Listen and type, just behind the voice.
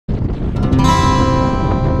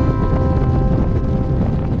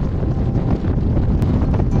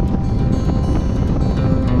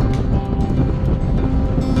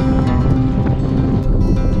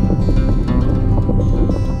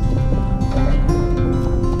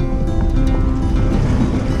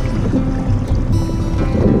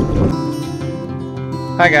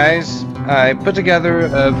Hi guys, I put together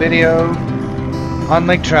a video on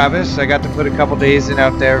Lake Travis. I got to put a couple days in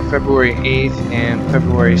out there, February 8th and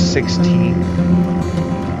February 16th.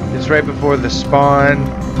 It's right before the spawn,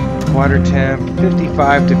 water temp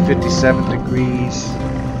 55 to 57 degrees,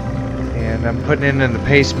 and I'm putting it in the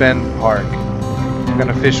Pace Bend Park. I'm going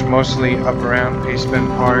to fish mostly up around Pace Bend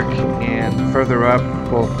Park and further up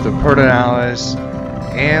both the Pedernales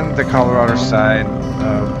and the Colorado side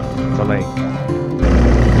of the lake.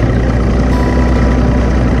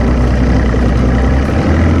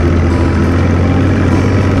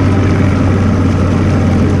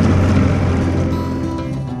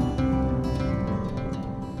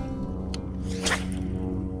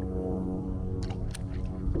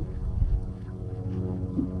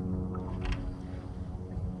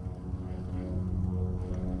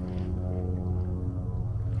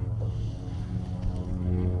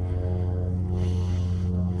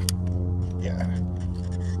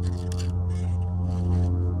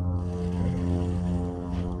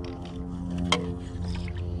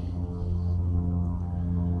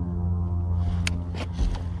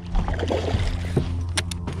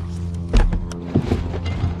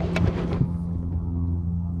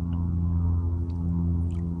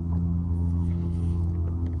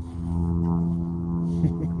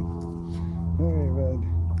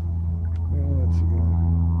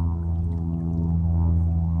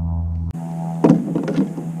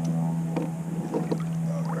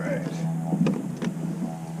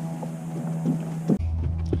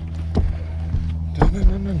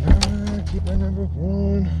 Keep my number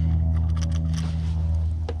one.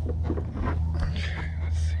 Okay,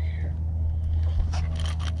 let's see here.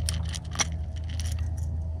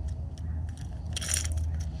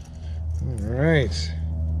 Alright.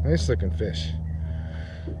 Nice looking fish.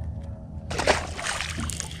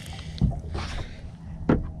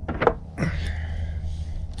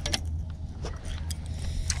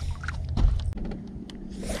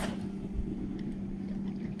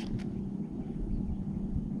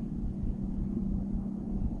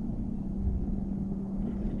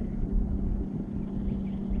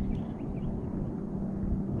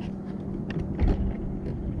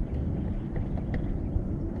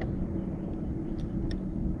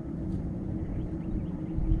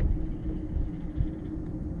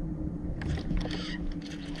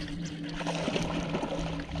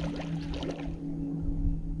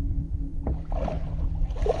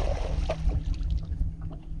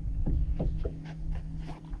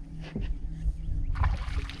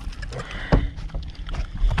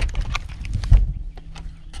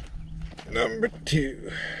 Number two.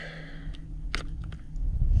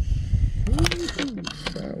 Ooh,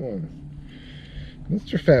 fat one.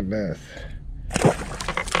 Mr. Fat Bass.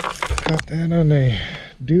 Caught that on a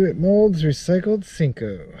Do It Molds recycled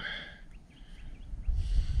Cinco.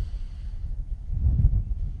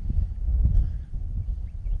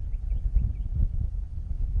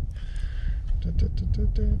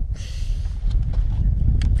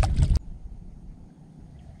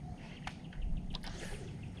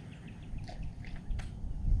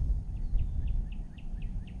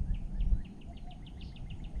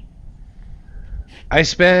 I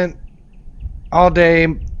spent all day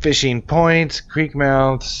fishing points, creek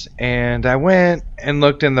mouths, and I went and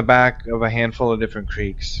looked in the back of a handful of different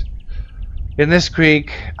creeks. In this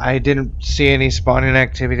creek, I didn't see any spawning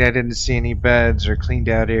activity. I didn't see any beds or cleaned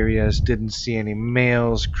out areas. Didn't see any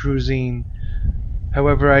males cruising.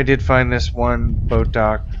 However, I did find this one boat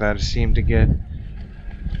dock that seemed to get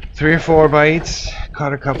 3 or 4 bites.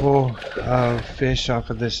 Caught a couple of fish off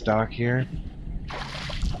of this dock here.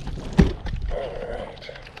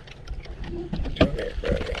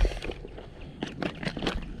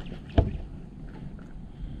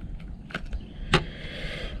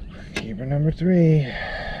 Keeper number 3.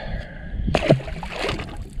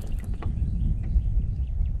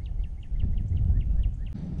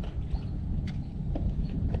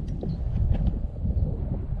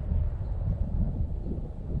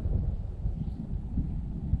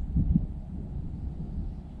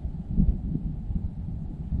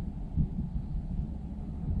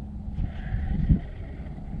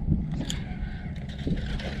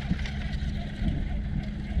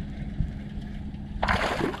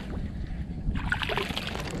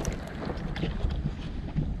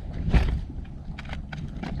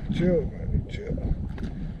 Chill, buddy, chill.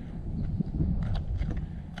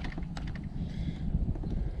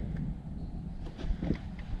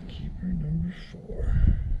 Keeper number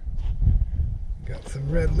 4. Got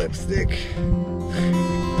some red lipstick.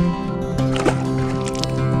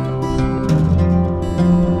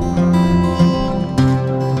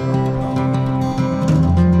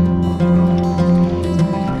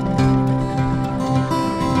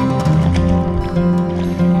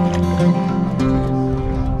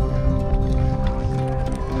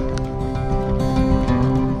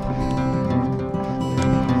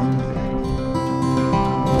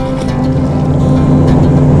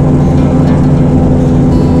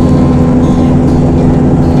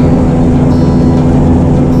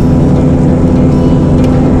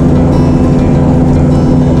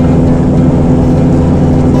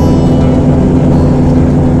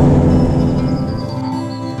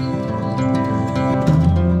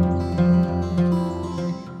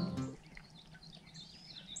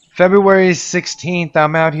 February 16th,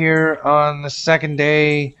 I'm out here on the second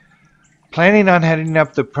day, planning on heading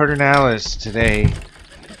up the Perdonalis today,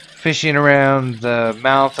 fishing around the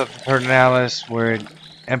mouth of the Perdonalis where it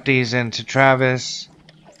empties into Travis.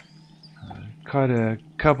 Caught a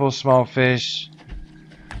couple small fish,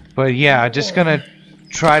 but yeah, just gonna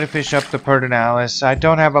try to fish up the Perdonalis. I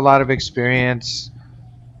don't have a lot of experience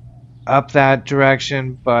up that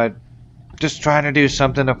direction, but just trying to do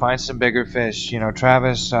something to find some bigger fish. You know,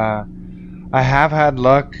 Travis, I have had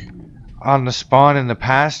luck on the spawn in the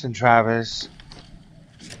past in Travis,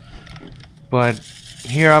 but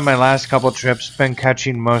here on my last couple trips, been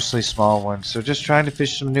catching mostly small ones. So just trying to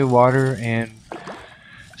fish some new water and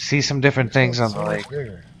see some different things on the lake.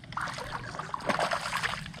 Bigger.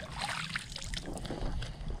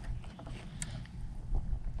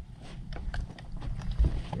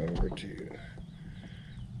 Number 2.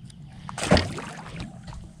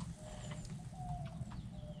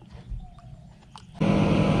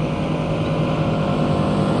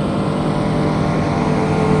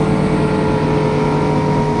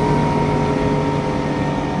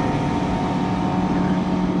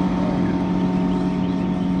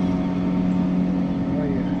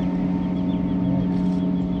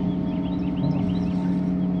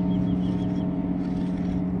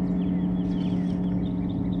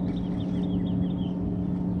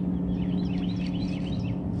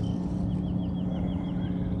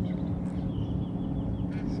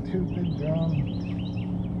 Stupid drum.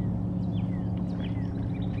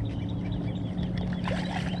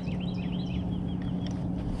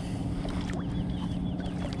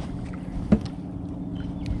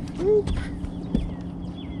 Whoop.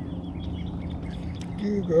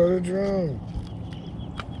 You got a drum.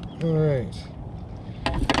 Alright.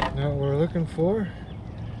 Now what we're looking for.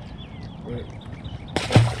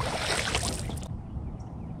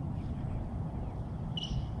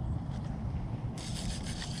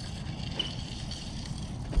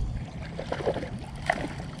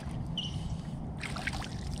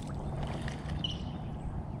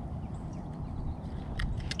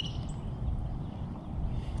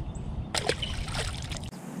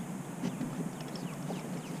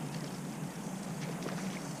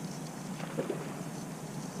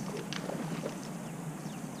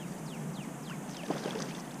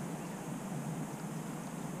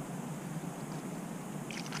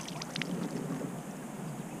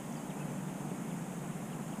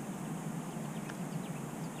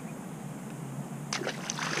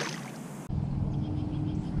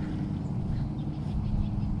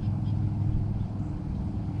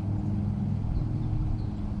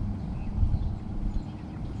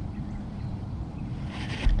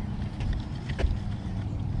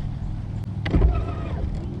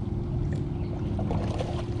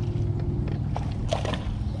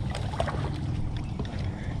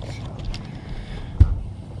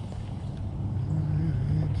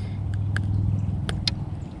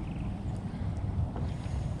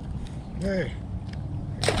 Hey.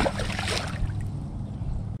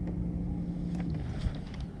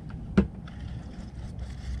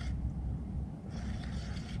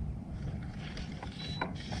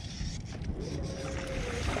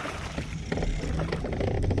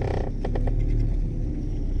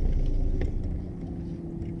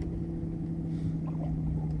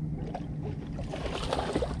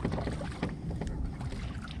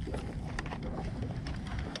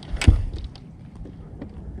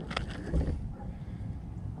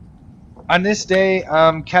 On this day,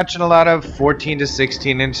 I'm catching a lot of 14 to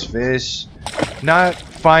 16 inch fish, not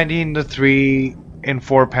finding the 3 and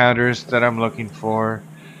 4 pounders that I'm looking for.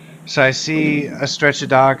 So I see a stretch of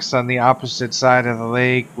docks on the opposite side of the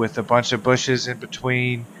lake with a bunch of bushes in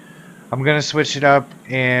between. I'm gonna switch it up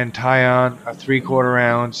and tie on a 3/4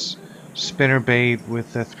 ounce spinner bait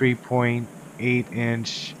with a 3.8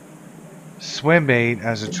 inch swim bait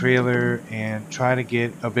as a trailer and try to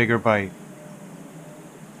get a bigger bite.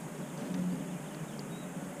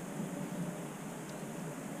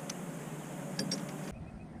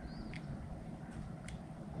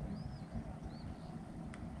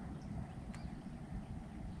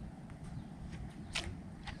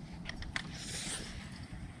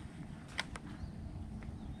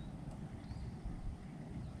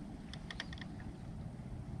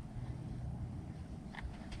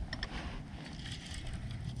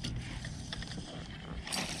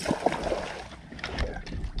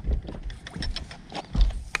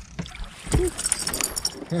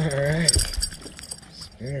 Alright.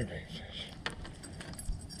 Spinnerbait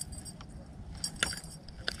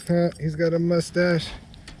fish. He's got a mustache.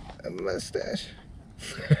 A mustache.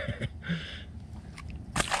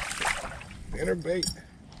 Spinnerbait.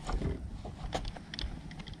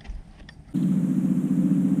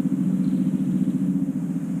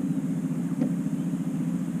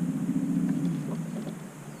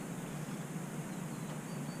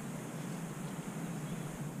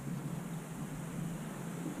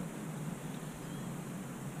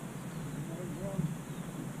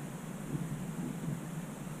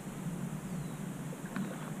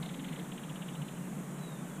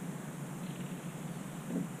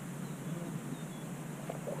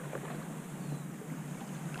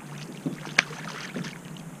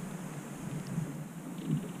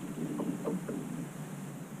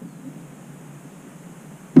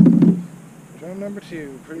 number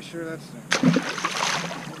 2. Pretty sure that's done.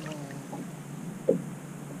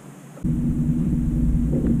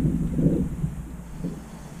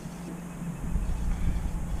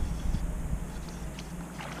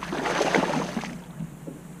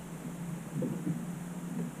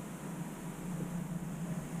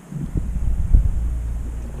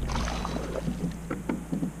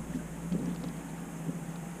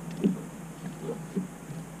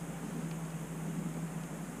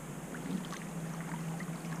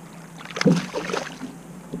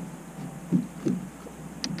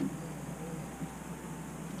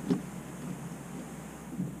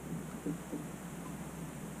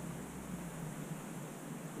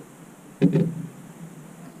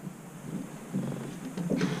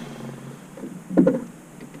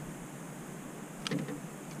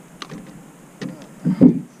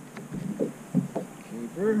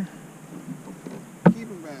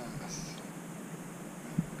 Keeper bass.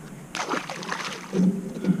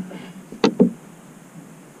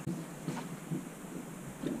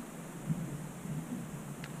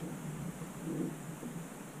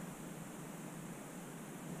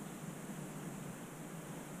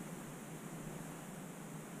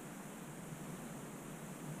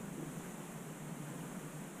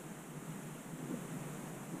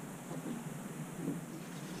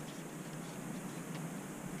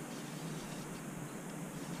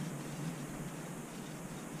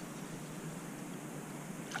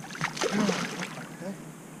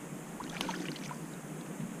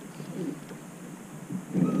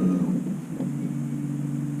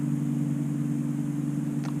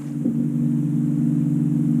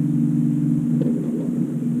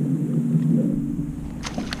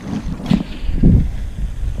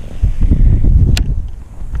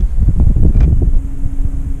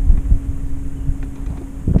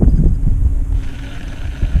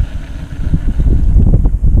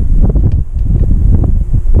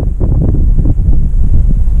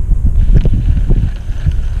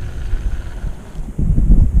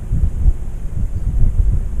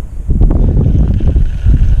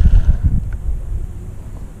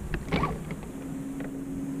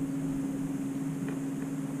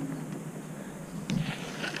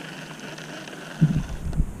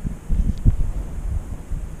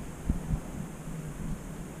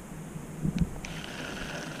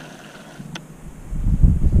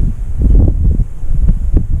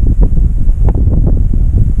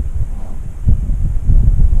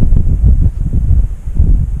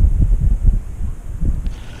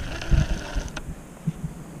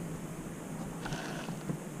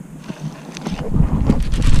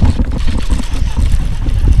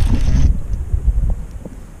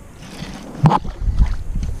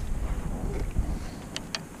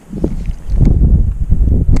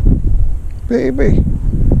 Baby.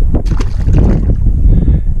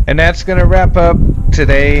 And that's going to wrap up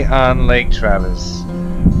today on Lake Travis.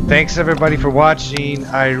 Thanks everybody for watching.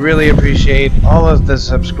 I really appreciate all of the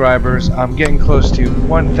subscribers. I'm getting close to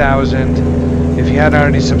 1,000. If you haven't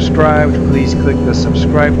already subscribed, please click the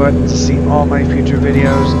subscribe button to see all my future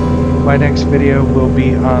videos. My next video will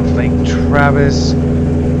be on Lake Travis,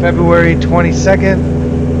 February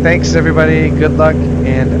 22nd. Thanks everybody, good luck,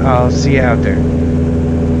 and I'll see you out there.